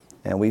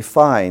And we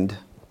find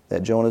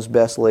that Jonah's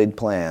best laid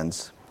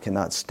plans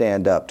cannot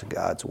stand up to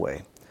God's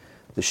way.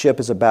 The ship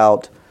is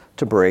about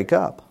to break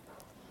up.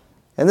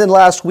 And then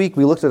last week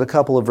we looked at a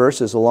couple of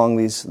verses along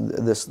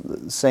this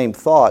same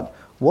thought.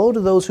 Woe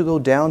to those who go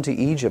down to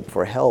Egypt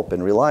for help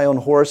and rely on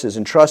horses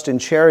and trust in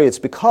chariots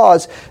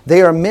because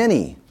they are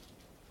many.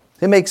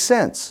 It makes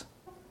sense.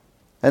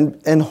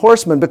 And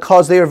horsemen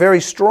because they are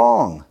very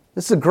strong.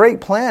 This is a great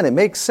plan. It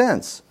makes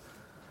sense.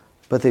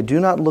 But they do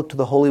not look to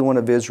the Holy One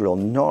of Israel,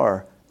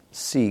 nor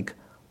seek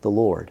the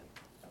Lord.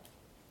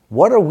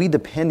 What are we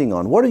depending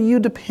on? What are you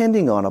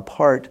depending on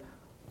apart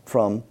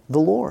from the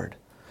Lord?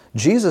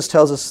 Jesus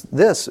tells us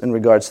this in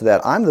regards to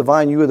that. I'm the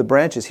vine, you are the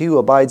branches. He who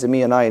abides in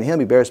me and I in him,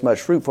 he bears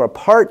much fruit. For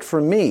apart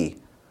from me,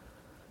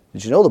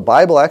 did you know the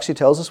Bible actually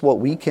tells us what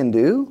we can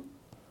do?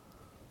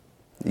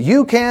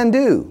 You can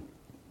do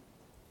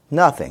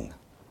nothing.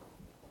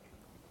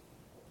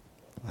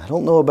 I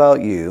don't know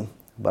about you,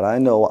 but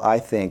I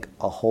think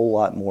a whole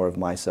lot more of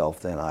myself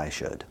than I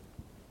should.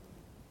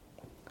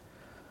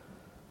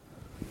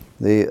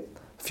 A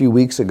few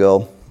weeks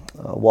ago,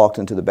 I walked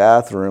into the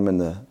bathroom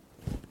and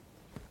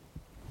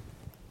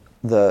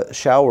the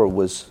shower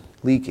was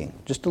leaking.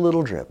 Just a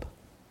little drip.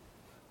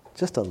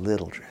 Just a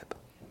little drip.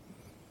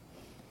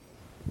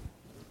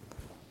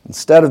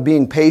 Instead of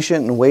being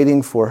patient and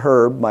waiting for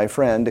Herb, my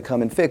friend, to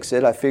come and fix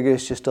it, I figured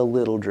it's just a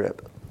little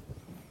drip.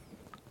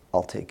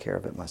 I'll take care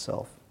of it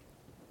myself.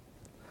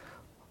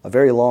 A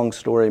very long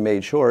story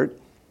made short,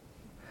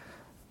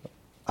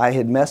 I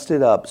had messed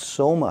it up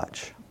so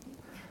much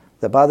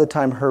that by the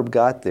time Herb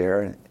got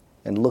there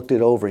and looked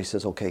it over, he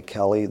says, okay,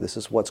 Kelly, this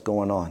is what's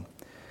going on.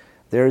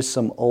 There's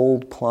some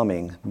old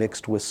plumbing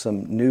mixed with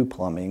some new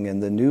plumbing,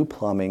 and the new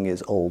plumbing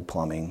is old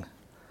plumbing.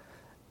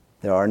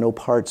 There are no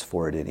parts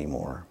for it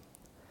anymore.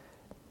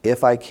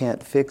 If I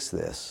can't fix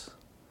this,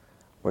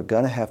 we're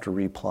going to have to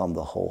replumb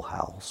the whole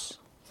house.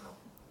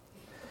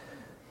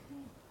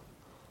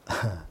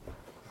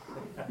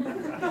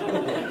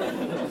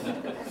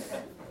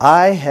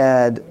 I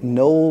had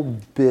no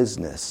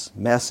business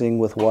messing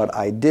with what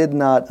I did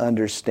not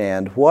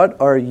understand. What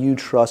are you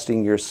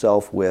trusting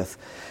yourself with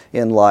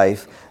in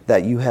life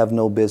that you have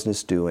no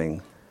business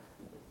doing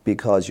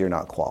because you're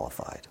not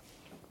qualified?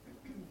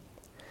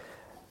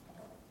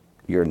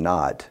 You're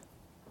not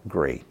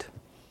great.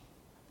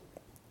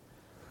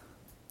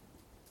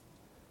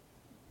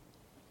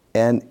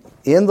 And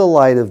in the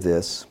light of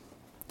this,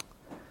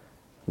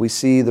 we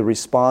see the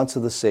response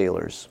of the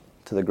sailors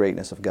to the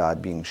greatness of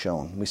God being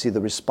shown. We see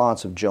the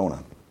response of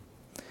Jonah.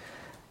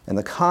 And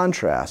the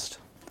contrast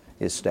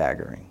is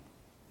staggering.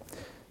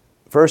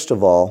 First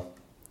of all,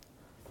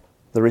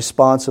 the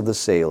response of the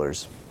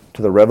sailors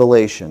to the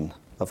revelation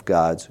of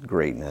God's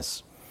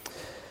greatness.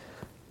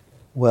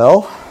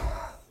 Well,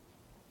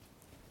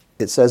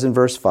 it says in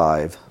verse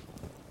 5,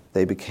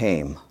 they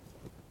became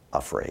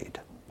afraid.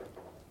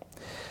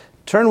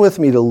 Turn with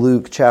me to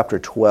Luke chapter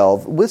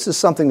 12. This is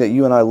something that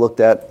you and I looked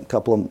at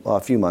a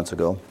few months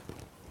ago.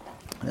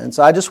 And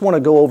so I just want to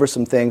go over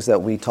some things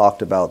that we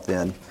talked about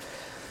then.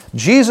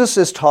 Jesus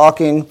is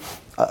talking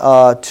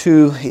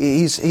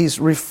he's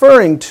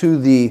referring to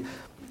the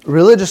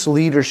religious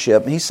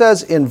leadership. He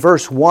says in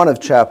verse 1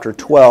 of chapter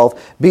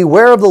 12,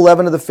 beware of the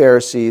leaven of the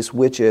Pharisees,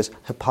 which is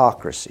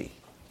hypocrisy.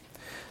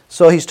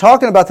 So he's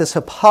talking about this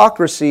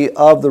hypocrisy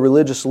of the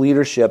religious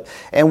leadership.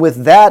 And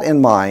with that in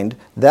mind,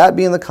 that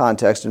being the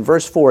context, in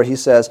verse 4 he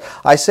says,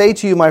 I say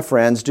to you, my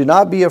friends, do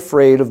not be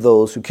afraid of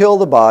those who kill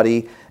the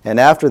body, and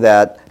after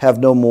that have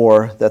no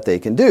more that they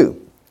can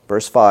do.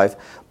 Verse 5,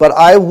 but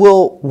I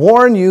will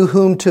warn you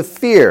whom to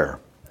fear.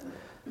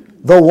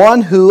 The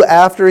one who,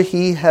 after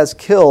he has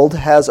killed,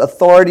 has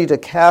authority to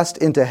cast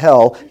into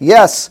hell.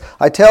 Yes,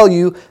 I tell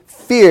you,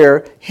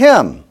 fear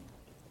him.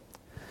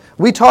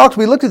 We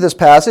looked at this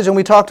passage and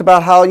we talked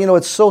about how,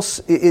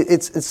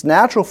 it's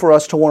natural for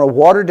us to want to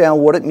water down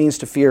what it means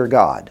to fear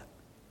God.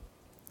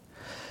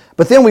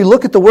 But then we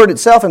look at the word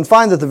itself and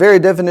find that the very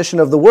definition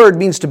of the word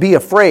means to be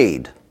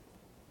afraid.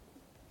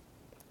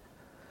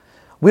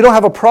 We don't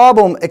have a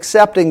problem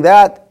accepting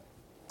that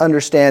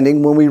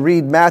understanding when we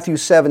read Matthew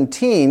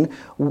 17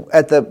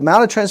 at the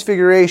Mount of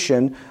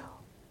Transfiguration,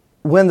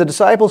 when the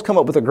disciples come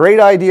up with a great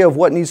idea of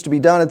what needs to be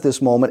done at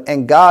this moment,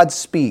 and God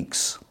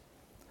speaks.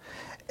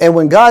 And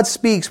when God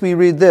speaks, we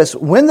read this,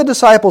 when the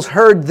disciples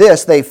heard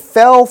this, they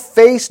fell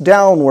face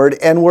downward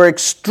and were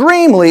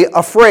extremely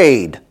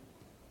afraid.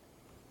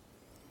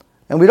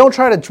 And we don't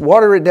try to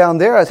water it down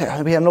there.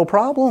 We have no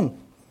problem.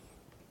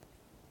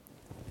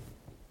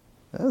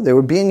 They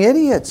were being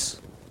idiots.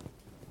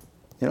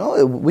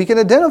 We can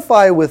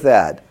identify with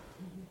that.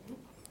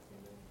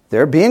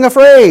 They're being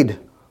afraid.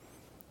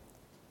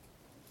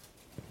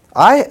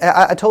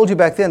 I told you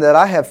back then that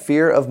I have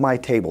fear of my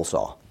table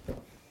saw.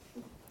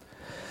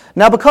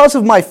 Now, because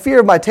of my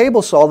fear of my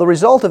table saw, the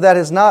result of that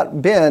has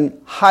not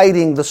been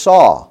hiding the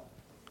saw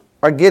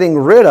or getting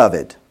rid of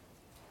it.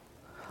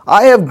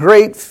 I have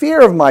great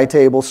fear of my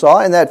table saw,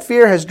 and that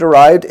fear has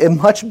derived in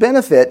much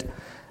benefit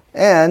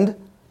and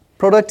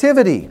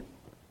productivity.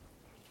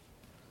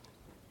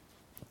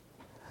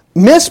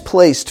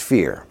 Misplaced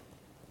fear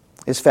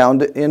is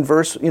found in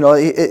verse,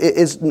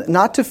 is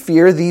not to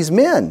fear these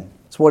men.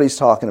 That's what he's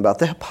talking about,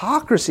 the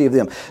hypocrisy of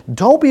them.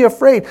 Don't be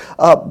afraid.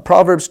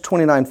 Proverbs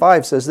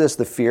 29:5 says this,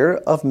 the fear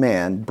of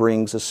man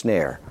brings a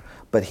snare,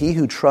 but he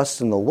who trusts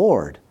in the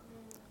Lord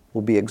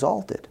will be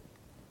exalted.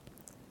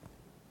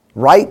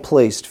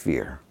 Right-placed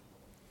fear,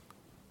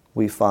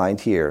 we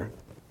find here,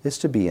 is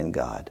to be in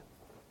God,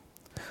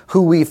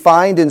 who we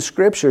find in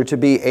Scripture to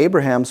be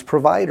Abraham's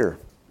provider.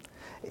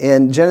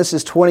 In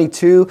Genesis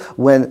 22,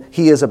 when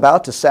he is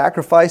about to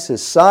sacrifice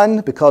his son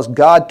because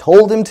God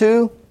told him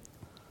to,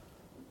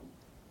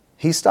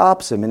 he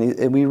stops him,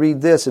 and we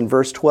read this in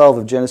verse 12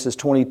 of Genesis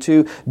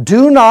 22,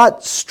 do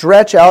not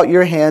stretch out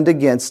your hand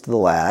against the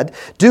lad.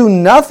 Do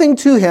nothing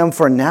to him,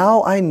 for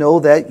now I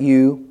know that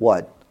you,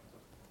 what?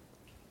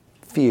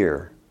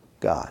 Fear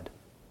God.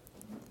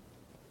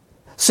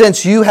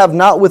 Since you have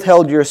not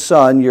withheld your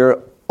son,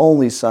 your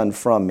only son,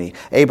 from me.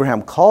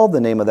 Abraham called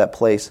the name of that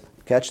place,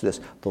 catch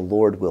this, the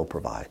Lord will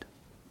provide.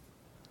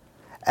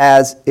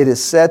 As it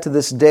is said to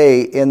this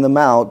day in the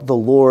mount, the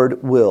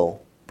Lord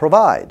will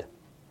provide.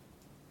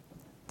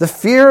 The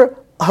fear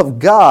of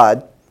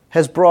God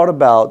has brought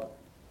about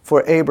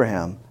for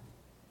Abraham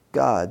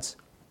God's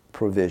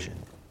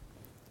provision.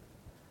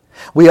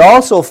 We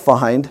also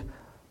find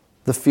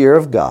the fear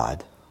of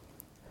God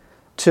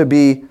to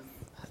be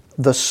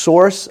the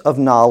source of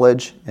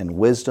knowledge and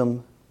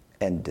wisdom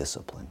and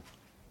discipline.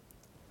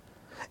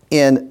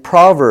 In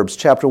Proverbs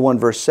chapter 1,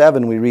 verse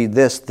 7, we read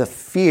this, the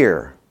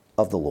fear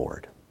of the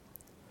Lord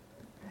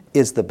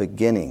is the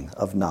beginning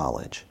of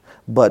knowledge,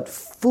 but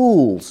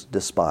fools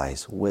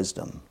despise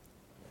wisdom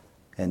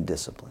and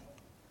discipline.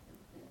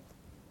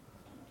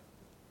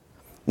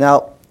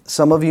 Now,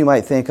 some of you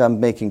might think I'm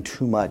making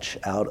too much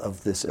out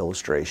of this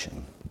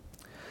illustration,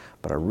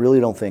 but I really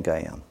don't think I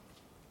am.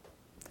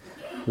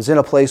 I was in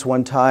a place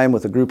one time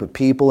with a group of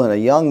people, and a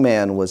young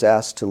man was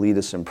asked to lead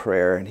us in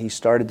prayer, and he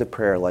started the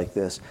prayer like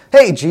this,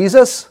 "Hey,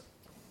 Jesus!"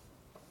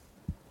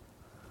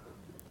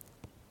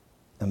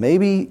 Now,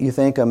 maybe you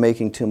think I'm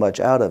making too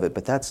much out of it,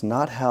 but that's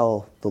not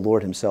how the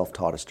Lord himself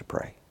taught us to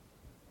pray.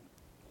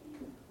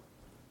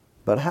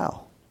 But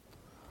how?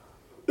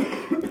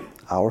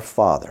 Our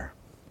Father,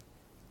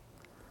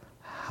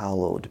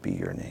 hallowed be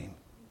your name.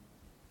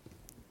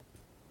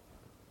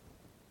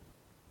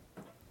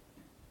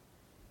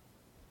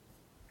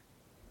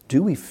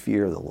 Do we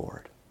fear the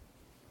Lord?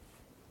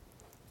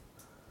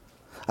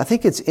 I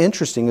think it's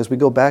interesting as we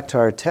go back to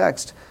our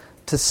text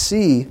to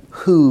see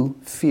who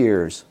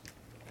fears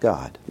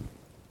God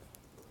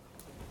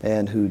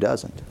and who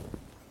doesn't.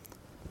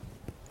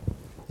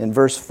 In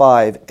verse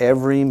 5,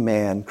 every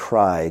man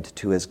cried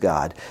to his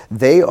God.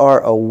 They are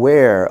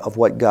aware of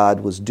what God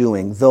was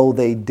doing, though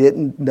they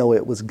didn't know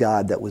it was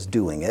God that was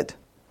doing it.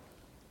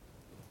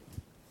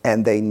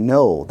 And they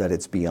know that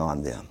it's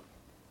beyond them.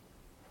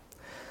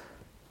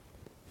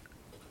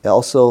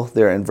 Also,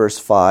 there in verse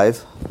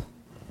 5,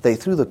 they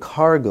threw the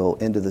cargo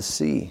into the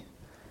sea.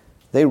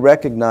 They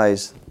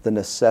recognize the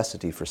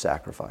necessity for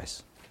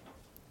sacrifice.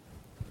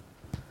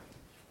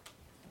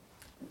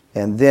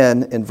 And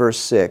then in verse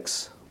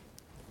 6,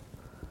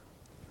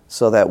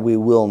 so that we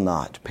will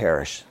not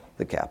perish,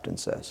 the captain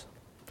says.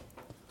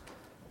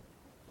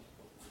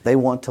 They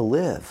want to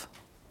live.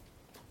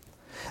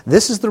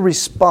 This is the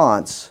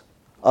response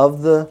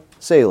of the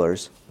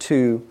sailors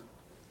to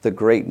the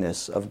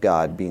greatness of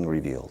God being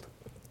revealed.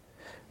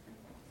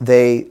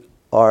 They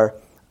are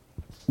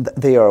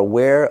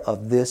aware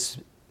of this,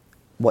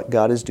 what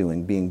God is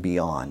doing, being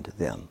beyond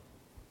them.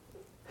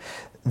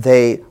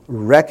 They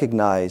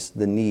recognize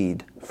the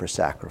need for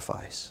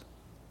sacrifice.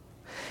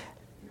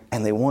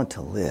 And they want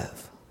to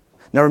live.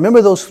 Now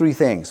remember those three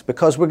things,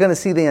 because we're going to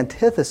see the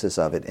antithesis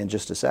of it in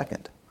just a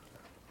second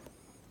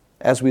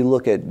as we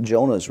look at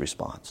Jonah's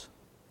response.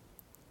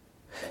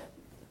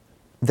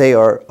 They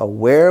are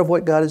aware of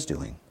what God is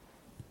doing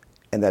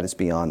and that it's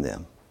beyond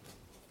them.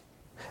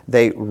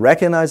 They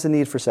recognize the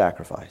need for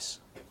sacrifice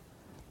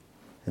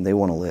and they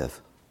want to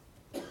live.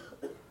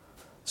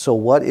 So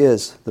what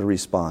is the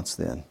response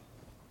then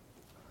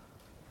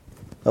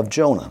of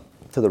Jonah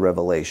to the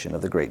revelation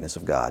of the greatness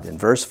of God? In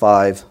verse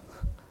 5,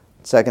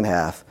 second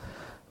half,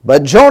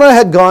 but Jonah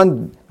had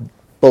gone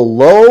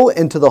below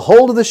into the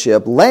hold of the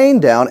ship, lain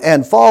down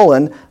and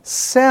fallen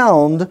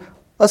sound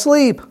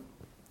asleep.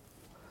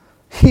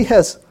 He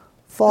has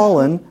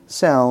fallen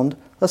sound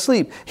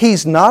asleep.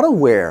 He's not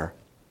aware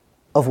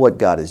of what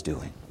God is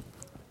doing.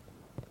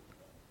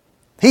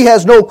 He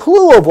has no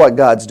clue of what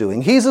God's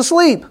doing. He's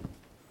asleep.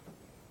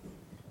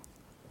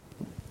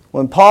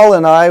 When Paul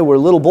and I were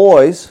little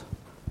boys,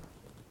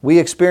 we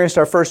experienced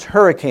our first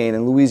hurricane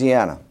in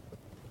Louisiana.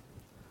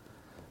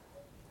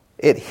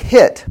 It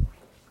hit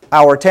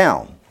our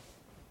town.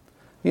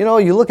 You know,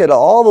 you look at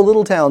all the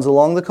little towns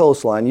along the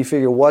coastline, you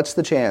figure, what's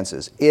the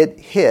chances? It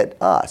hit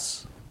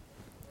us.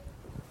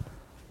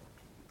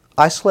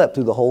 I slept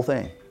through the whole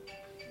thing.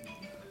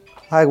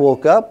 I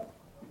woke up,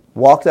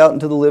 walked out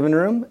into the living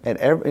room, and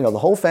the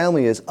whole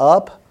family is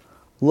up,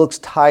 looks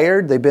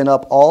tired. They've been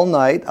up all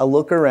night. I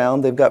look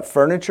around. They've got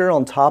furniture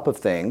on top of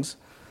things.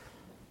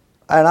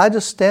 And I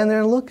just stand there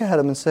and look at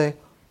them and say,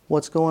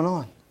 what's going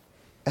on?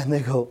 And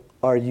they go,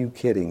 are you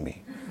kidding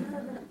me?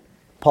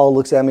 Paul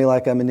looks at me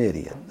like I'm an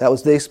idiot. That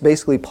was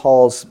basically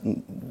Paul's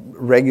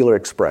regular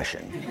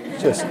expression.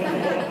 Just,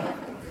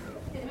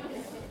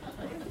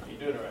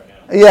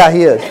 yeah,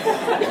 he is.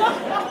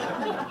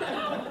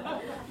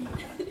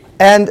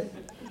 And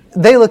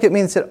they look at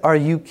me and said, are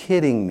you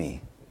kidding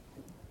me?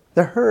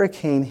 The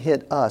hurricane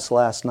hit us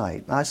last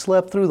night. I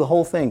slept through the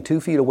whole thing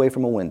 2 feet away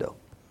from a window.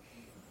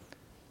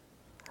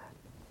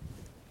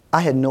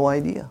 I had no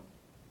idea.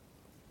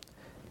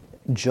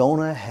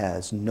 Jonah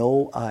has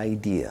no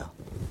idea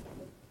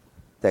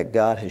that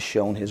God has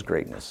shown his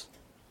greatness.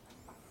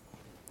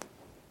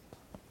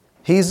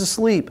 He's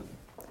asleep.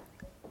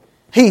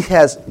 He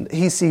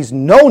sees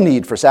no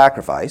need for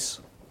sacrifice.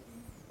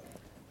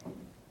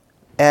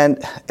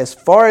 And as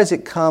far as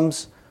it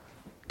comes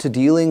to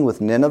dealing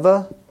with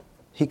Nineveh,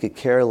 he could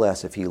care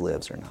less if he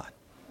lives or not.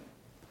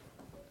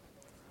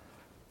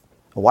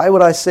 Why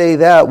would I say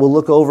that? We'll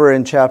look over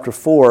in chapter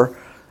 4,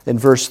 in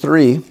verse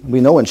 3. We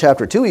know in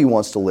chapter 2 he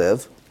wants to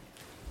live.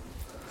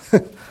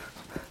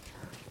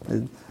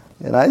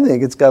 And I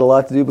think it's got a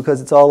lot to do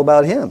because it's all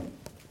about him.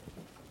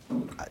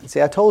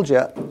 See, I told you,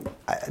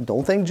 I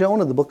don't think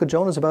the book of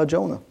Jonah is about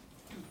Jonah.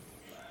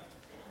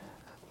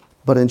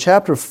 But in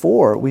chapter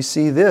 4, we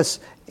see this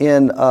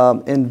in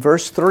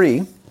verse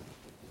 3.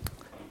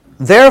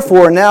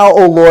 Therefore now,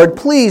 O Lord,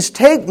 please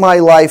take my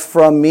life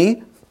from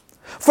me,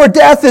 for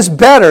death is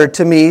better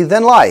to me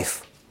than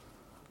life.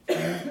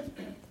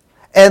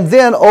 And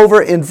then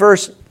over in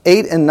verse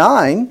 8 and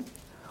 9,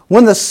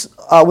 when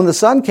the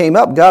sun came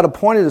up, God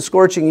appointed a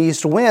scorching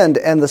east wind,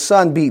 and the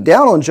sun beat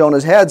down on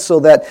Jonah's head so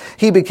that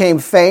he became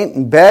faint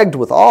and begged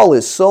with all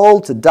his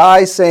soul to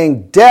die,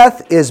 saying,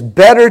 death is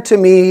better to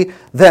me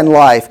than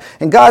life.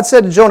 And God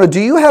said to Jonah, do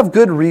you have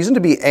good reason to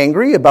be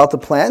angry about the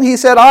plan? He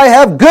said, I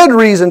have good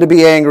reason to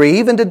be angry,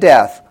 even to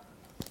death.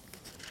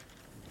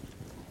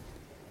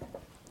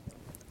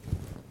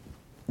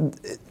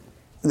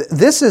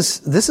 This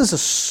is a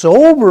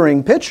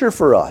sobering picture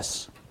for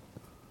us.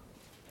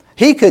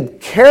 He could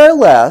care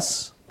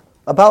less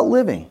about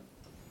living.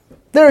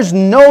 There's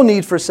no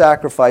need for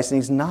sacrifice,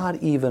 and he's not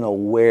even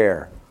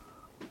aware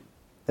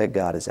that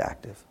God is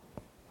active.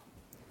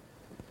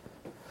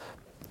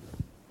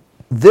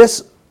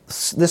 This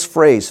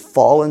phrase,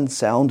 fallen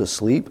sound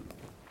asleep,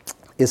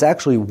 is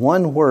actually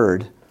one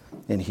word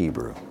in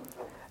Hebrew.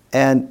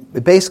 And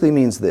it basically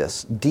means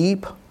this: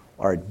 deep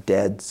or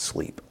dead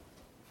sleep.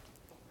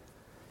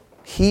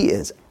 He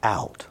is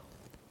out.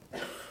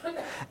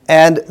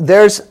 And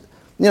there's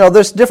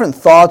different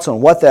thoughts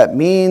on what that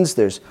means.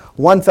 There's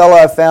one fellow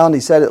I found,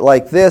 he said it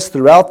like this: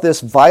 throughout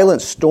this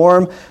violent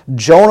storm,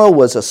 Jonah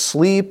was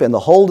asleep in the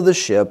hold of the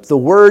ship. The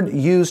word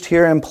used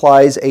here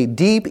implies a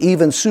deep,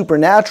 even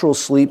supernatural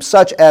sleep,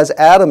 such as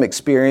Adam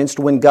experienced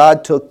when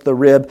God took the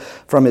rib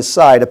from his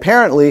side.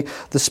 Apparently,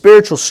 the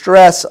spiritual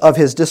stress of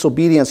his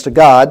disobedience to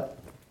God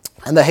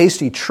and the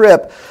hasty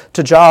trip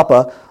to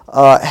Joppa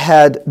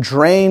had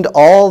drained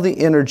all the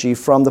energy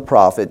from the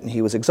prophet, and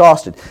he was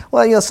exhausted.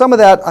 Well, some of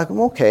that, I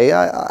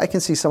can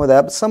see some of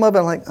that, but some of it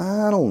I'm like,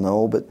 I don't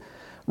know. But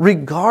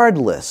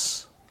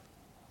regardless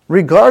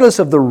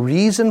of the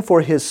reason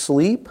for his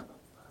sleep,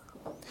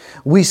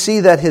 we see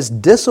that his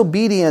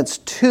disobedience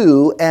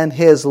to and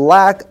his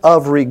lack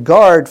of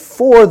regard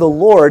for the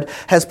Lord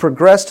has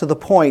progressed to the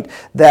point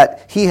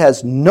that he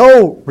has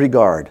no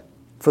regard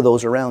for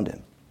those around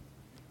him.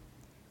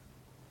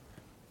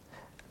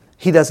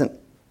 He doesn't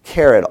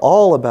care at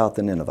all about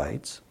the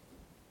Ninevites,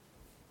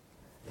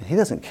 and he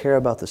doesn't care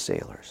about the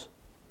sailors.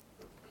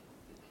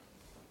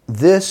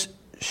 This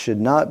should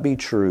not be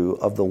true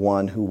of the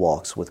one who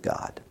walks with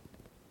God.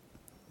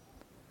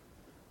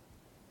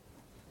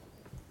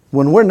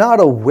 When we're not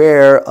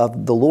aware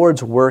of the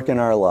Lord's work in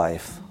our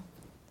life,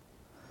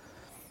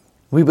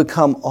 we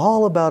become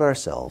all about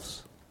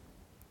ourselves,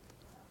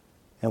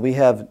 and we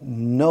have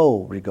no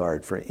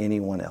regard for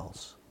anyone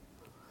else.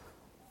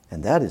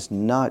 And that is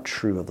not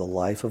true of the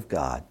life of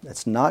God.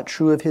 It's not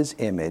true of his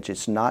image.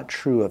 It's not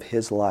true of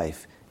his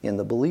life in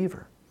the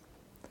believer.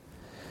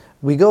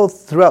 We go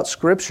throughout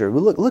Scripture.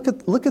 We look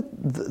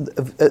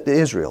at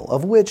Israel,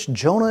 of which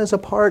Jonah is a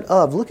part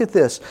of. Look at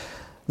this.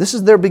 This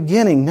is their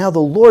beginning. Now the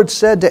Lord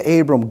said to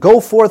Abram, go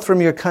forth from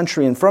your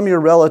country and from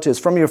your relatives,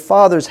 from your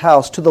father's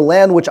house, to the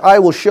land which I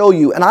will show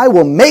you, and I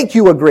will make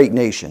you a great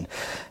nation.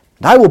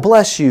 And I will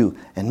bless you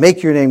and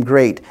make your name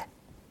great,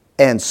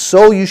 and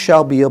so you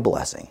shall be a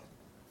blessing.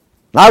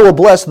 And I will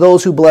bless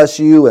those who bless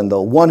you, and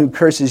the one who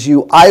curses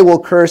you I will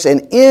curse,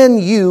 and in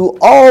you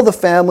all the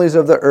families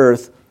of the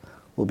earth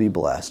will be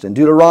blessed. In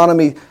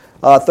Deuteronomy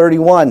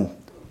 31,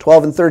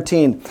 12 and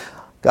 13,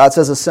 God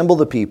says, assemble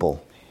the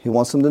people. He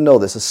wants them to know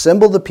this.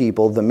 Assemble the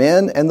people, the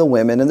men and the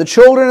women, and the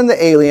children and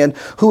the alien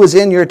who is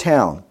in your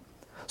town,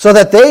 so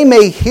that they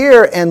may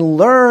hear and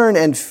learn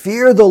and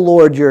fear the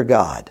Lord your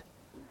God.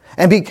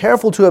 And be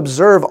careful to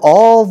observe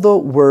all the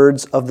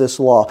words of this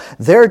law.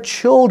 Their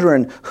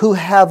children who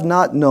have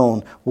not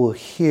known will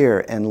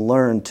hear and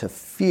learn to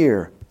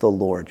fear the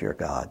Lord your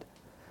God.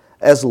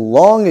 as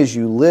long as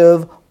you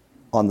live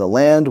on the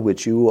land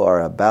which you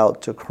are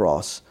about to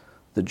cross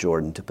the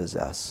Jordan to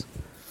possess.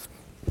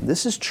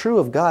 This is true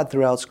of God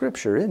throughout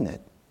Scripture, isn't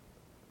it?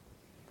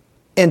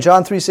 In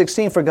John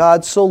 3:16, for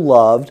God so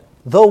loved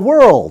the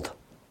world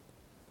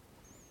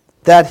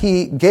that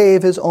he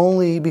gave his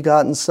only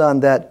begotten Son,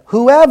 that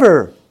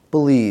whoever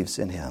believes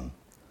in him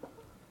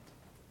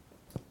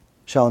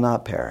shall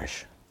not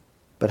perish,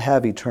 but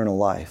have eternal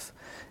life.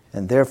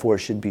 And therefore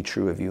should be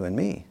true of you and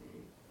me.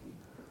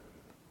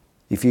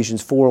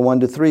 Ephesians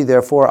 4:1-3,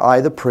 therefore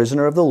I, the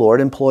prisoner of the Lord,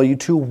 implore you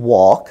to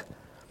walk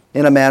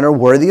in a manner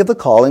worthy of the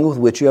calling with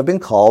which you have been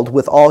called,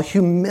 with all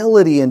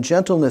humility and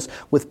gentleness,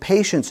 with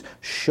patience,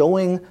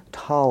 showing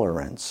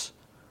tolerance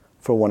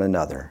for one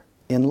another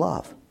in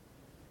love,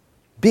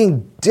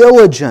 being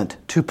diligent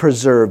to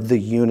preserve the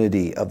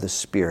unity of the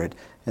Spirit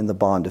in the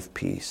bond of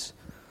peace.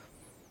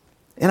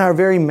 In our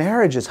very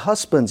marriages,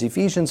 husbands,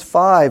 Ephesians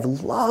 5,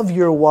 love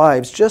your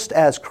wives just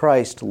as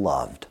Christ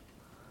loved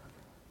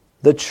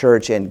the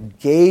church and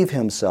gave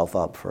himself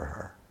up for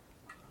her.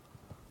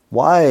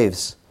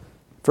 Wives,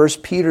 1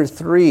 Peter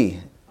 3,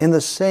 in the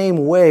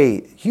same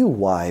way, you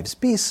wives,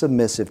 be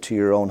submissive to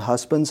your own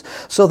husbands,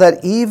 so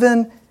that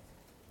even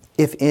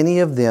if any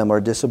of them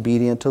are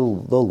disobedient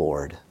to the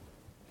Lord,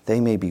 they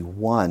may be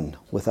won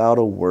without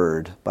a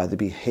word by the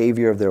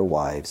behavior of their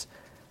wives,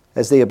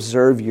 as they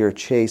observe your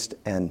chaste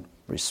and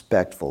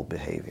respectful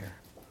behavior.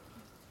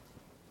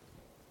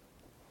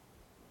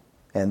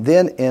 And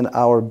then in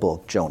our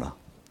book, Jonah,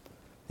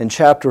 in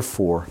chapter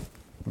 4,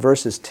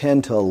 verses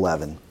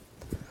 10-11,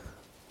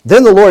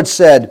 then the Lord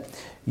said,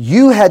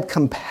 you had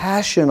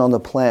compassion on the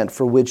plant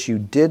for which you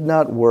did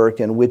not work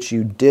and which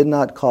you did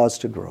not cause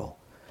to grow,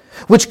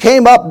 which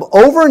came up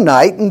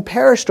overnight and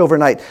perished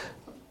overnight.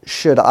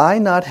 Should I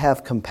not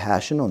have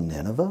compassion on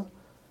Nineveh,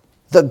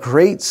 the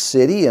great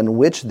city in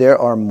which there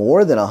are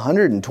more than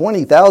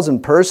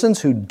 120,000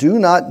 persons who do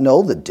not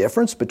know the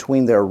difference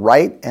between their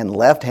right and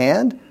left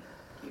hand,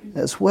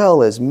 as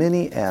well as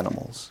many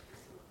animals?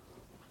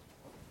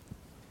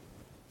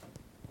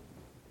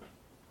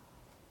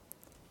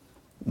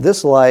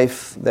 This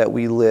life that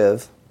we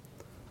live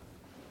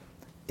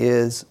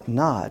is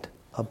not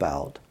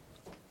about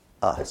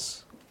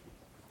us.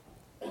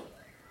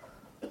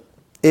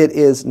 It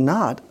is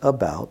not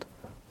about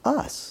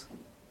us.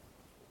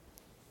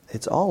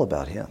 It's all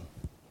about him.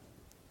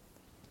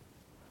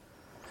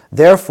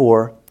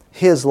 Therefore,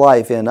 his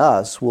life in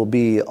us will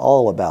be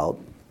all about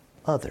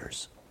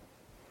others.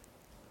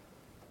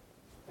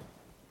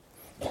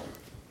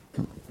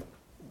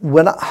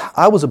 When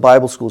I was a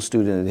Bible school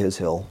student at His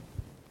Hill,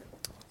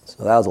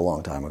 so that was a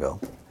long time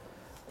ago,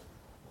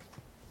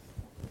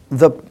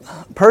 the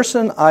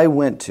person I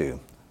went to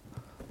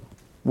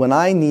when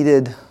I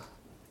needed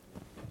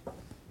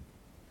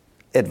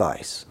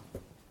advice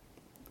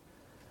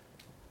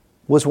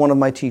was one of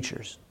my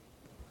teachers.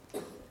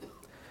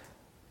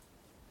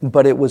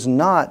 But he was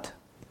not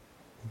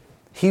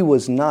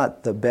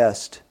the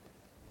best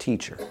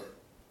teacher.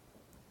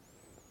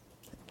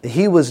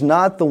 He was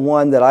not the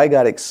one that I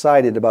got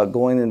excited about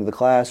going into the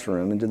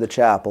classroom, into the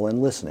chapel,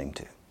 and listening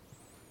to.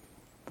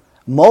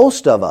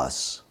 Most of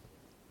us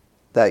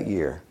that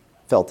year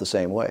felt the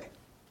same way.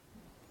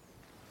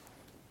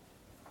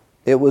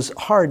 It was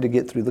hard to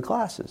get through the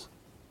classes.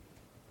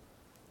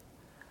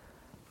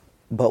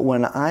 But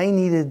when I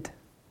needed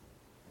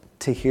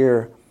to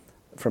hear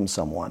from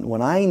someone,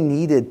 when I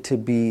needed to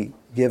be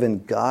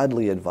given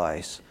godly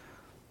advice,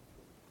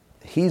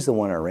 he's the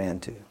one I ran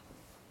to.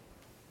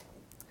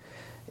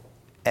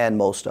 And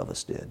most of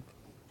us did.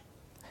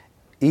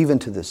 Even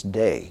to this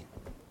day,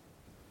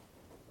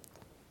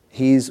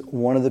 he's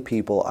one of the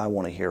people I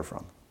want to hear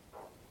from.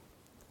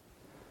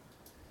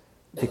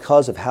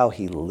 Because of how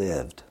he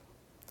lived.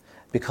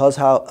 Because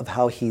of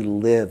how he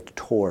lived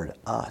toward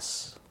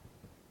us.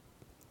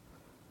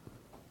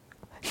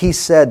 He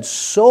said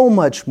so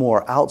much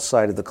more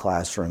outside of the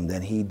classroom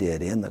than he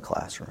did in the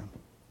classroom.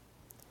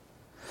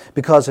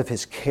 Because of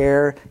his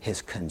care,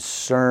 his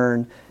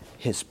concern,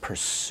 his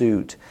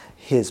pursuit,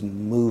 his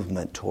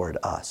movement toward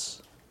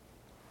us.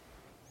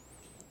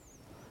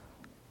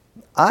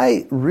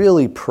 I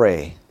really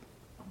pray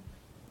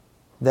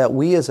that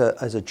we as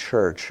a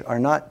church are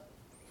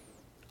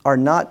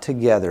not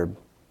together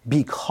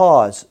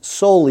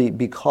solely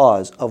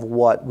because of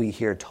what we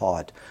hear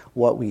taught,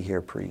 what we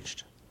hear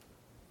preached.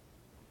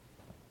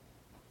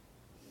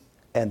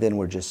 And then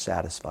we're just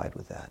satisfied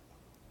with that.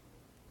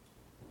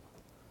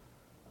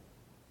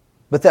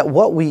 But that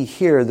what we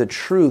hear, the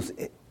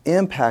truth,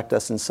 impact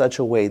us in such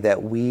a way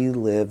that we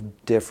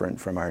live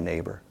different from our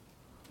neighbor.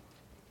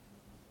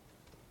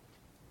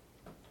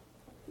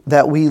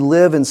 That we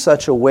live in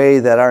such a way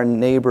that our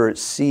neighbor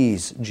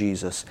sees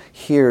Jesus,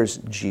 hears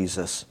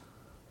Jesus,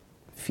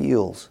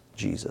 feels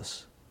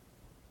Jesus.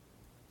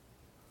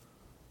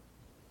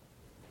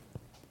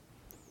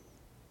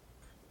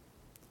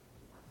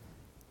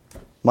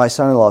 My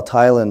son-in-law,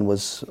 Tylen,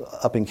 was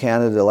up in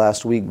Canada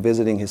last week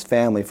visiting his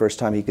family, first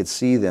time he could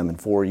see them in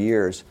 4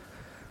 years.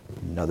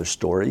 Another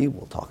story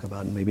we'll talk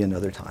about maybe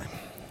another time.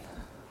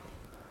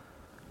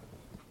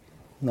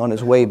 On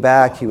his way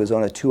back, he was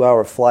on a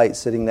 2-hour flight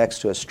sitting next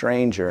to a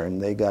stranger,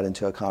 and they got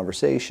into a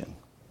conversation.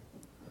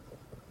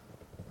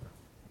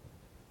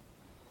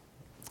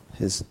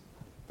 The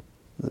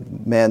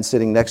man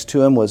sitting next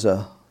to him was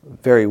a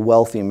very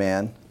wealthy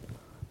man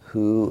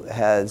who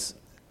has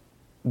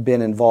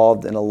been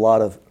involved in a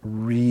lot of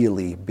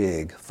really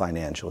big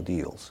financial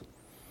deals.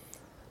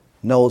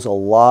 Knows a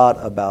lot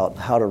about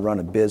how to run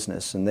a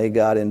business, and they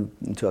got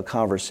into a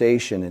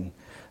conversation, and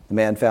the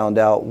man found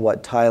out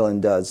what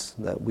Thailand does,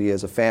 that we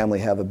as a family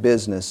have a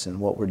business and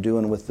what we're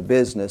doing with the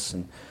business.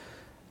 And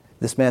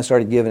this man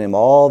started giving him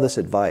all this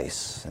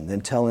advice and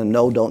then telling him,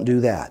 no, don't do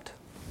that.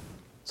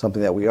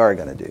 Something that we are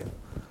going to do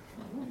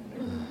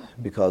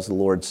because the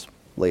Lord's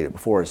laid it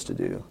before us to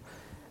do.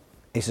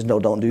 He says, no,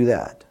 don't do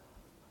that.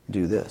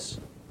 Do this.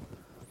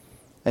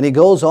 And he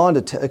goes on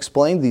to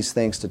explain these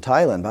things to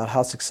Thailand about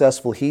how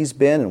successful he's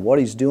been and what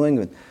he's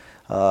doing,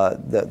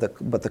 but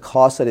the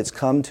cost that it's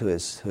come to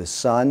his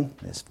son,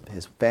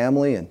 his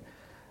family,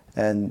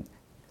 and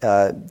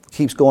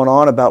keeps going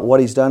on about what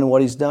he's done and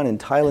what he's done. And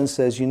Thailand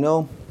says,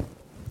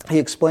 he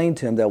explained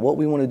to him that what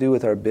we want to do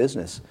with our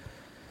business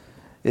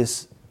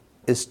is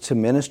to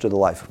minister the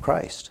life of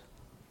Christ.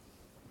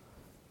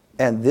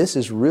 And this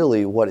is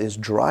really what is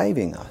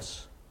driving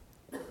us.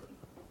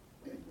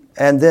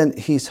 And then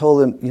he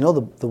told him,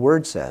 the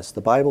Word says,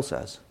 the Bible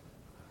says,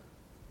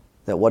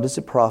 that what does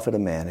it profit a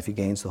man if he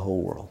gains the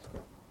whole world,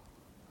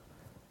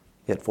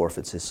 yet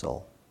forfeits his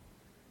soul?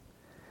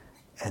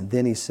 And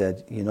then he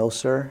said,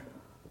 sir,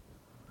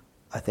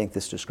 I think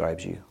this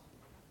describes you.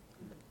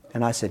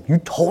 And I said, you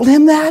told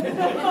him that?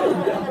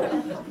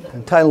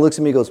 And Tyler looks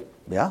at me and goes,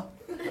 yeah.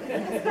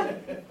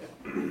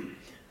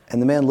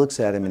 And the man looks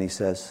at him and he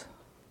says,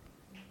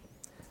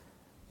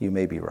 you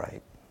may be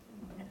right.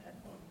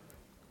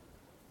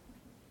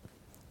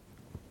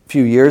 A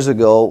few years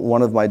ago,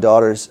 one of my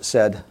daughters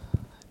said,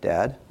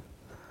 Dad,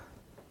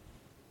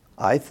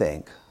 I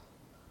think,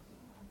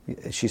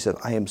 she said,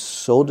 I am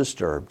so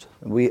disturbed.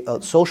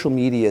 Social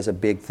media is a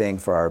big thing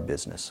for our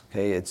business.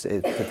 Okay, if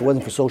it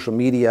wasn't for social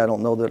media, I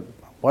don't know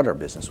what our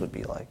business would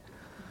be like.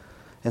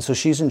 And so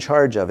she's in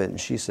charge of it, and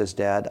she says,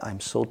 Dad, I'm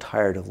so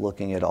tired of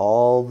looking at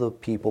all the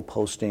people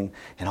posting,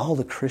 and all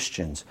the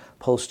Christians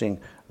posting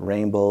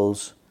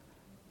rainbows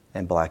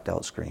and blacked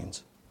out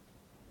screens.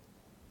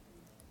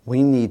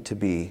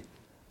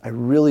 I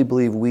really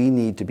believe we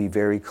need to be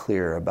very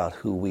clear about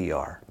who we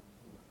are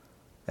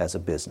as a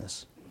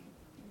business.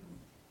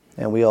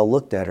 And we all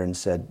looked at her and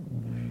said,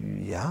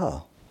 yeah.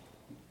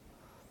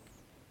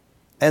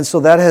 And so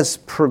that has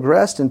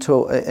progressed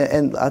into,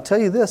 and I'll tell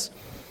you this,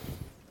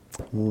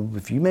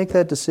 if you make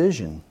that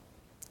decision,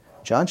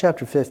 John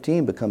chapter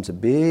 15 becomes a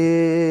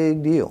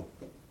big deal.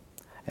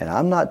 And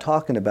I'm not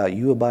talking about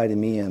you abide in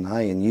me and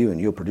I in you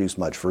and you'll produce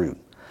much fruit.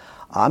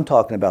 I'm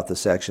talking about the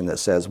section that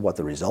says what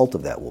the result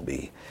of that will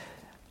be.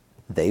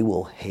 They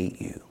will hate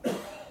you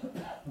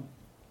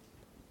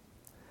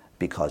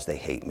because they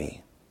hate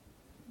me.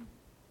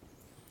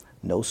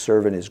 No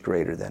servant is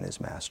greater than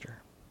his master.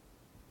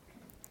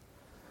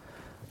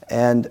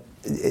 But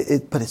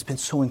it's been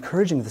so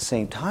encouraging at the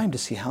same time to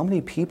see how many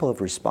people have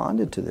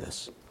responded to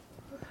this.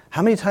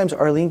 How many times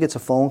Arlene gets a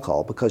phone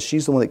call because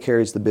she's the one that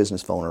carries the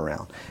business phone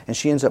around, and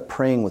she ends up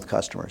praying with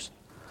customers.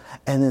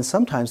 And then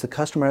sometimes the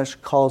customer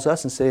calls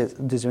us and says,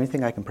 is there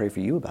anything I can pray for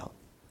you about?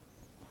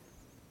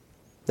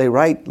 They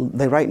write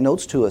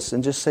notes to us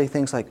and just say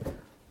things like,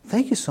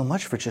 thank you so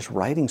much for just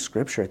writing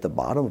scripture at the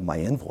bottom of my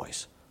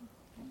invoice.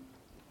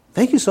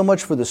 Thank you so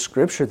much for the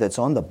scripture that's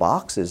on the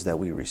boxes that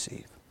we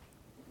receive.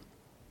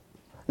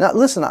 Now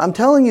listen, I'm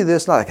telling you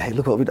this, not like, hey,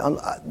 look what we've done.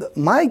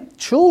 My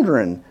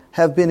children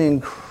have been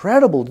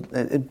incredible,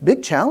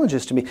 big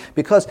challenges to me,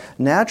 because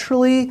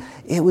naturally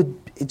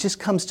it just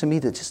comes to me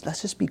that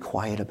let's just be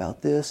quiet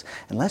about this,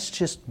 and let's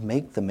just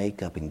make the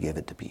makeup and give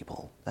it to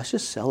people. Let's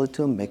just sell it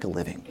to them, make a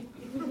living.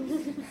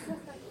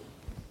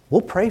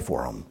 We'll pray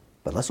for them,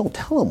 but let's don't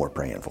tell them we're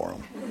praying for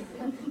them.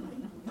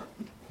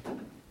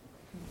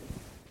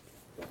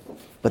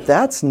 But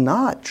that's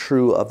not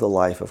true of the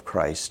life of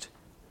Christ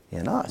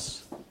in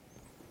us.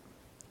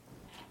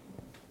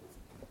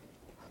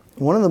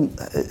 One of them,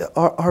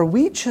 are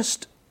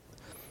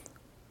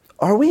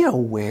we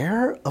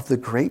aware of the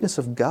greatness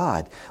of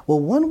God? Well,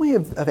 one way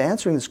of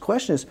answering this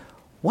question is,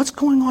 what's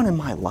going on in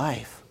my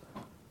life?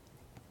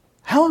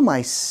 How am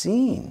I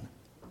seen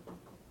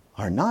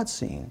or not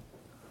seen?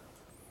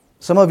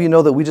 Some of you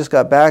know that we just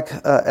got back,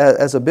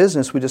 as a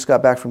business, we just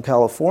got back from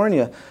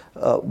California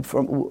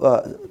from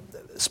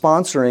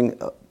sponsoring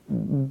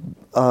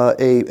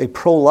a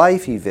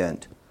pro-life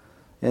event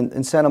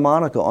in Santa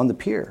Monica on the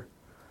pier.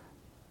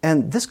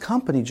 And this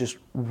company just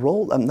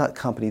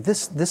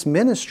this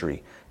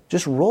ministry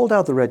just rolled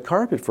out the red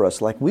carpet for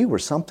us like we were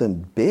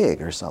something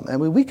big or something. I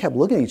mean, we kept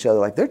looking at each other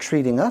like they're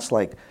treating us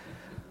like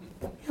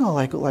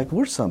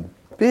we're some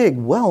big,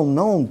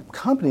 well-known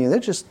company, and they're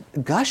just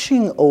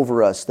gushing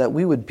over us that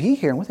we would be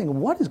here. And we're thinking,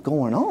 what is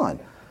going on?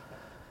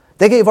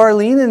 They gave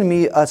Arlene and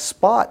me a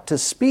spot to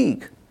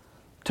speak,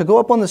 to go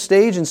up on the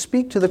stage and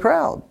speak to the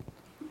crowd.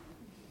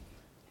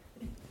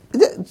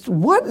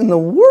 What in the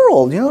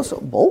world?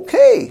 So,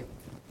 okay.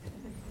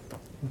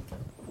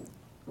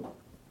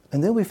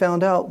 And then we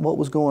found out what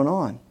was going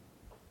on.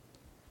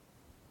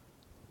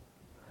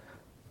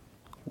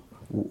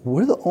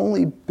 We're the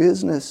only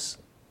business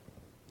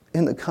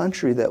in the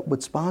country that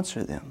would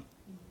sponsor them.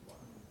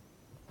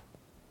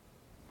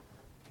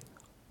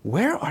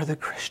 Where are the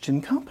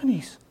Christian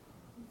companies?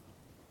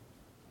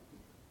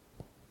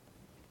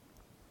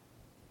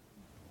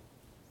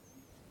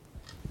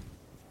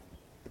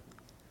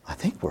 I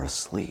think we're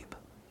asleep.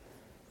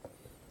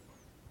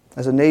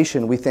 As a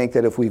nation, we think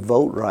that if we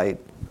vote right,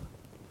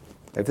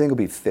 everything will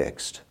be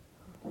fixed.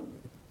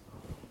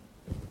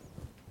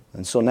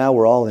 And so now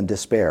we're all in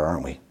despair,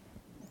 aren't we?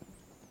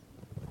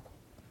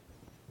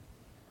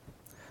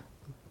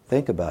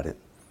 Think about it.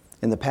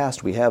 In the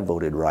past, we have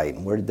voted right,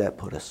 and where did that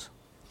put us?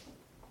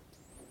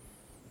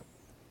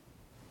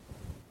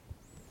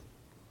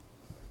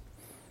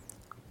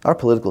 Our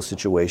political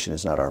situation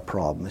is not our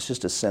problem. It's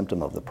just a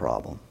symptom of the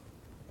problem.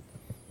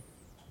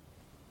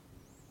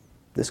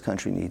 This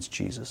country needs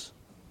Jesus.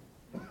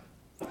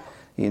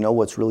 You know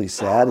what's really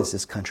sad is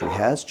this country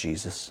has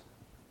Jesus,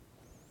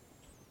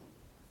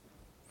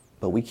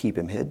 but we keep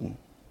him hidden.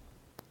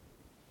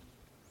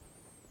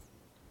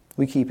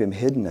 We keep him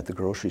hidden at the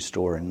grocery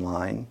store in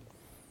line.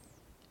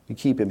 We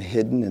keep him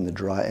hidden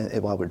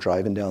while we're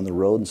driving down the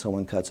road and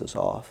someone cuts us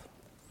off.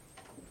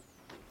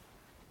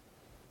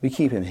 We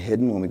keep him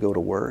hidden when we go to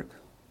work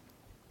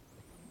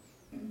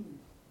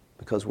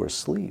because we're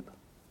asleep.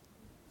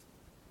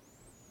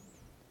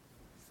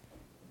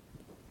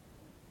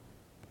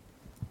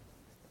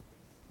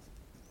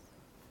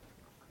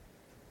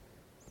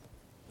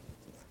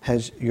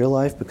 Has your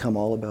life become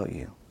all about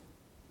you?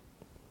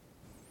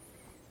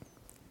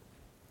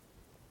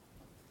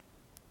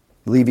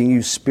 Leaving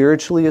you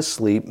spiritually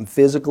asleep and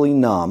physically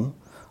numb,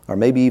 or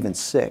maybe even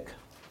sick.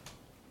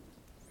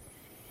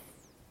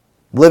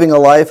 Living a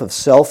life of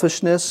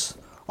selfishness,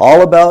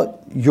 all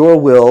about your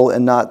will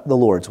and not the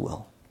Lord's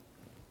will.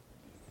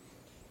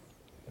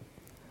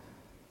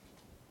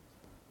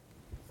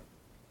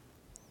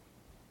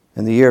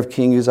 In the year of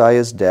King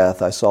Uzziah's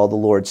death, I saw the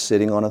Lord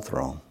sitting on a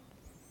throne,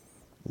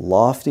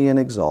 lofty and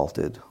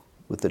exalted,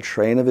 with the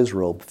train of his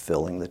robe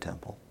filling the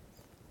temple.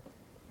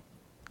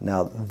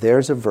 Now,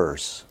 there's a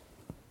verse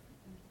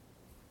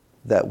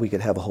that we could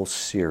have a whole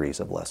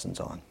series of lessons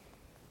on.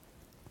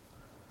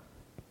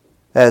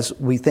 As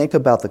we think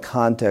about the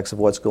context of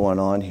what's going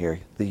on here,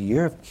 the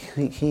year of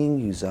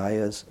King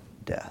Uzziah's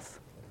death.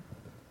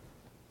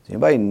 Does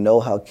anybody know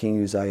how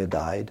King Uzziah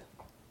died?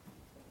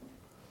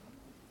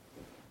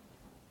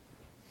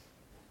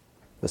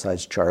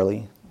 Besides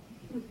Charlie?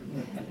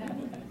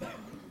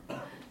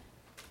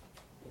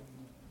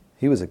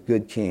 He was a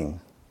good king.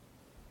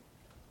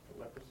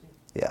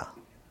 Yeah.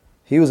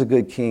 He was a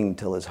good king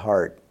till his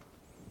heart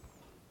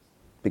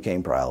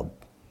became proud.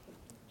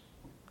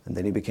 And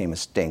then he became a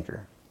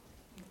stinker.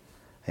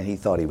 And he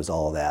thought he was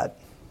all that.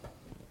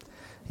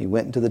 He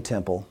went into the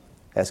temple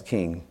as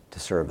king to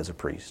serve as a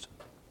priest.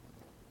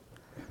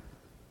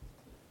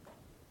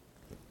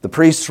 The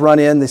priests run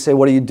in, they say,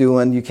 "What are you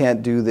doing? You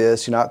can't do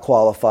this. You're not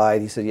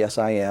qualified." He said, "Yes,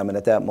 I am." And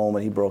at that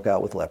moment, he broke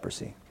out with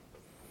leprosy.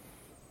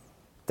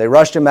 They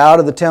rushed him out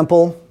of the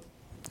temple,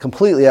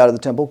 completely out of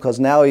the temple, because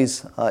now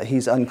he's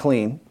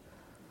unclean.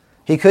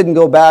 He couldn't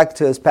go back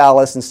to his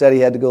palace. Instead, he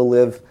had to go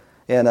live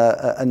in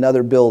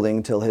another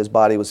building till his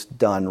body was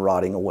done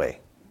rotting away.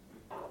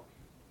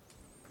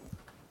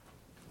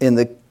 In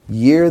the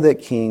year that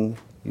King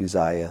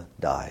Uzziah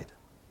died,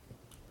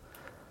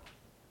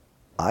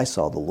 I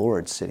saw the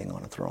Lord sitting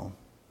on a throne.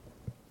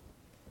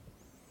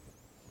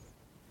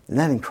 Isn't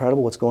that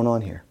incredible what's going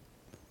on here?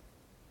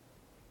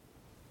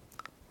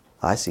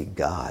 I see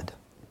God,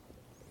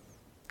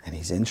 and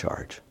he's in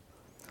charge.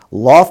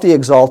 Lofty,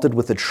 exalted,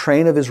 with the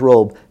train of his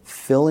robe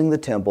filling the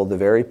temple, the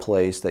very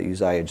place that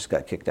Uzziah just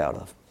got kicked out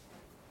of.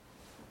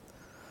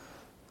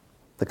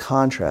 The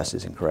contrast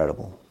is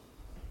incredible.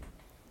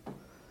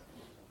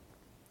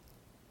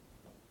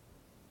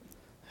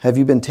 Have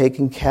you been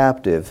taken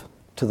captive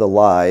to the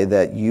lie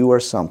that you are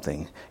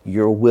something,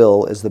 your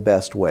will is the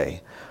best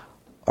way,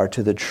 or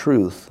to the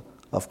truth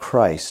of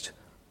Christ,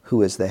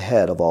 who is the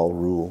head of all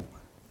rule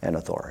and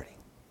authority?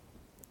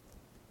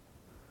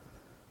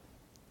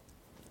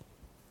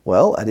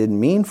 Well, I didn't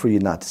mean for you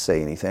not to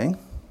say anything,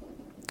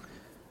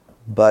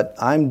 but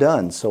I'm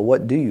done, so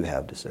what do you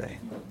have to say?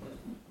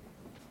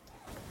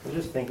 I was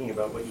just thinking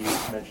about what you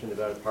mentioned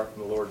about apart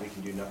from the Lord we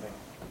can do nothing.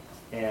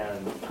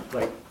 And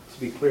to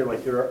be clear,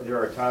 there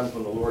are times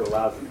when the Lord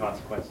allows the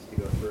consequences to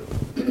go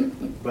through.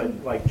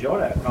 But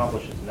Jonah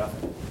accomplishes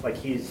nothing.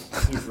 He's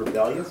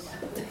rebellious,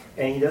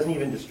 and he doesn't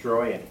even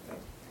destroy anything.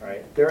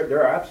 Right?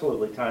 There are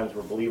absolutely times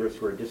where believers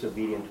who are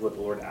disobedient to what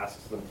the Lord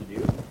asks them to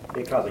do,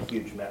 they cause a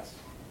huge mess.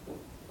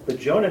 But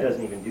Jonah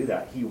doesn't even do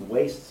that. He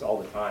wastes all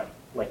the time.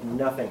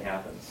 Nothing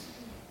happens.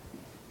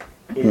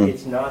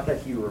 It's not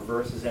that he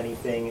reverses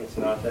anything. It's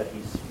not that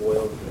he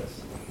spoils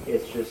this.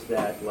 It's just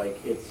that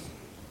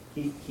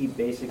he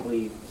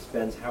basically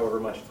spends however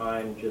much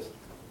time just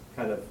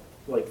kind of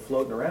like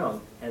floating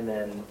around, and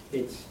then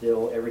it's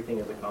still, everything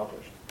is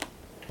accomplished.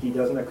 He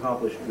doesn't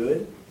accomplish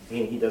good,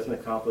 and he doesn't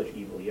accomplish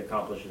evil. He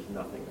accomplishes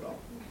nothing at all.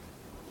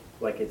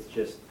 Like I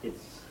think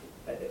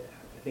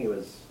it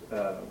was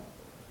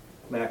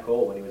Matt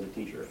Cole, when he was a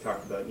teacher,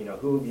 talked about,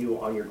 who of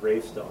you on your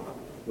gravestone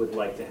would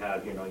like to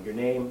have, your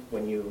name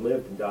when you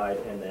lived and died,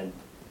 and then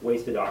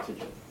wasted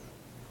oxygen,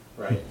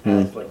 right?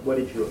 And it's like, what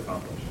did you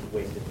accomplish?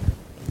 Wasted.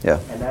 Yeah.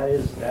 And that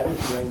is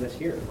doing this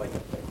here, like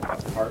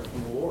apart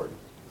from the Lord.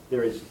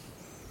 There's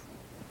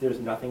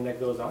nothing that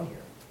goes on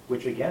here,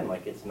 which again,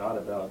 like, it's not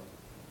about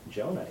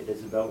Jonah. It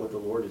is about what the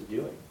Lord is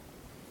doing.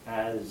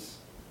 As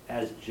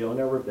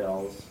Jonah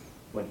rebels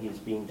when he's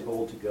being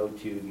told to go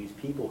to these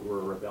people who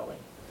are rebelling.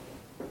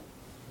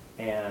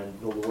 And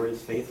the Lord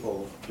is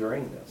faithful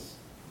during this.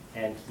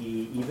 And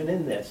he, even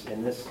in this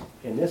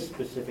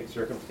specific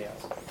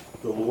circumstance,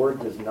 the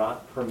Lord does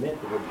not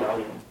permit the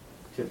rebellion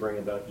to bring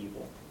about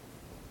evil.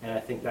 And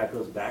I think that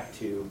goes back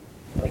to,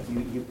 like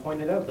you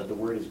pointed out, that the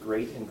word is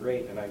great and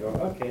great. And I go,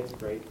 okay, it's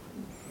great.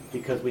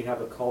 Because we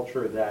have a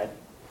culture that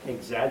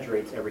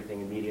exaggerates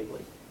everything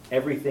immediately.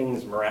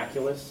 Everything's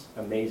miraculous,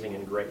 amazing,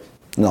 and great.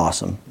 And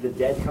awesome. The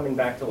dead coming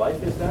back to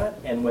life is that,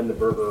 and when the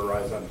burger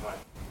arrives on time.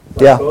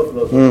 Like, Yeah. both of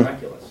those are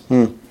miraculous.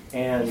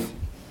 And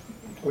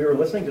we were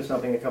listening to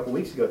something a couple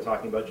weeks ago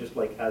talking about just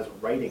like as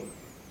writing.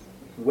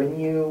 When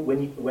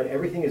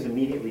everything is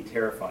immediately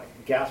terrifying,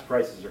 gas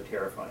prices are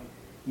terrifying,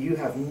 you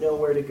have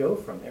nowhere to go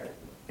from there,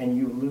 and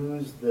you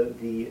lose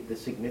the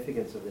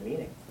significance of the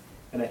meaning.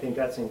 And I think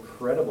that's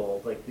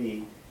incredible, like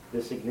the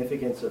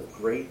significance of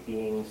great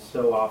being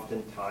so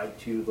often tied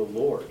to the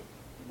Lord,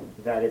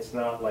 that it's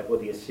not like, well,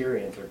 the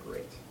Assyrians are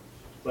great.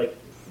 Like,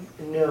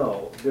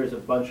 no, there's a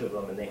bunch of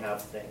them and they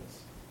have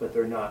things, but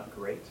they're not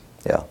great.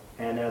 Yeah.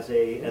 And as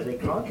a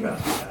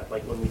contrast to that,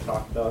 like when we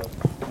talk about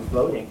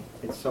voting,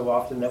 it's so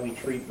often that we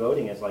treat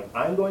voting as like,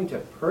 I'm going to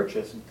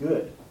purchase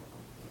good.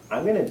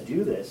 I'm going to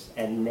do this,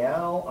 and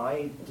now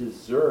I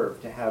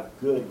deserve to have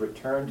good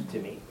returned to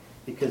me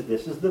because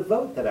this is the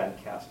vote that I'm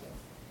casting.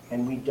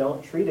 And we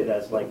don't treat it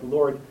as like,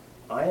 Lord,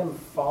 I am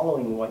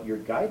following what your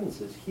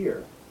guidance is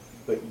here,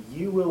 but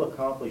you will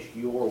accomplish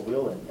your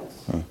will in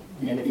this.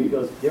 And if it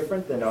goes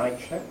different than I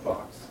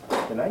checkbox,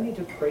 then I need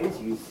to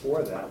praise you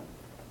for that.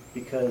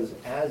 Because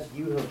as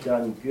you have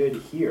done good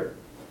here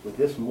with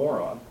this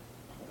moron,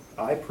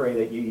 I pray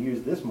that you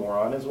use this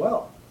moron as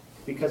well.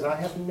 Because I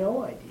have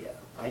no idea.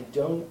 I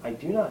do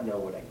not know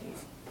what I need.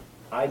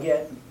 I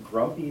get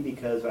grumpy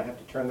because I have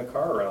to turn the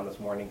car around this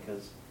morning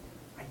because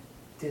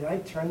did I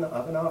turn the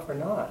oven off or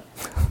not?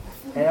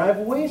 And I've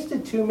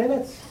wasted 2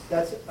 minutes.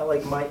 That's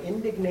like my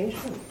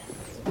indignation.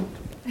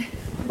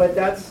 But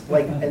that's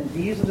like, and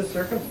these are the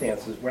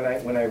circumstances when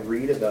I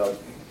read about,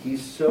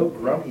 he's so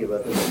grumpy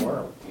about this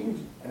worm.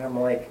 And I'm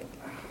like,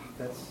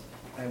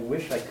 I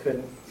wish I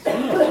couldn't see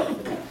myself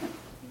in that.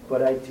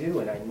 But I do,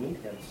 and I need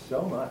him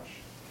so much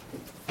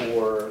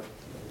for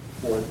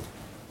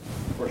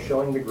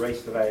showing the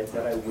grace that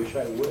I wish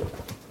I would.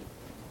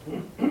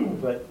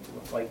 But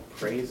like,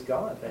 praise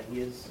God that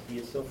he is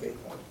so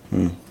faithful.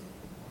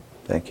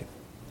 Thank you.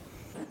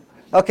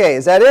 Okay,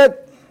 is that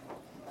it?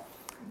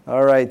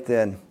 All right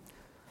then.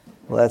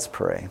 Let's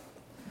pray.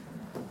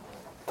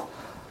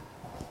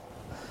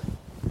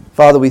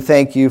 Father, we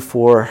thank you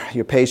for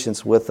your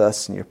patience with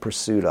us and your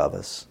pursuit of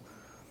us.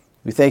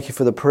 We thank you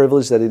for the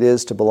privilege that it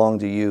is to belong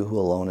to you who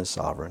alone is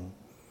sovereign.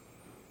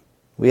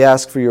 We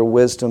ask for your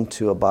wisdom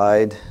to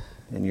abide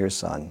in your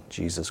Son,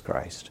 Jesus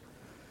Christ,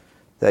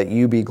 that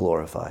you be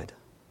glorified.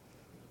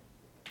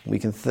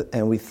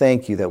 And we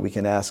thank you that we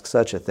can ask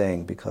such a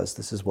thing because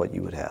this is what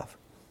you would have.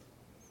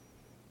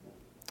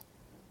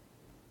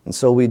 And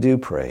so we do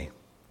pray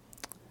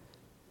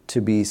to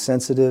be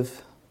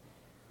sensitive,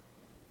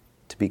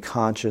 to be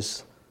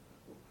conscious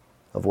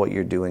of what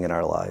you're doing in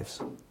our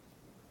lives,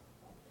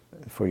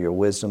 for your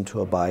wisdom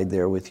to abide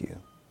there with you.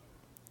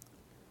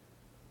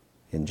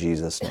 In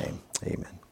Jesus' name, amen.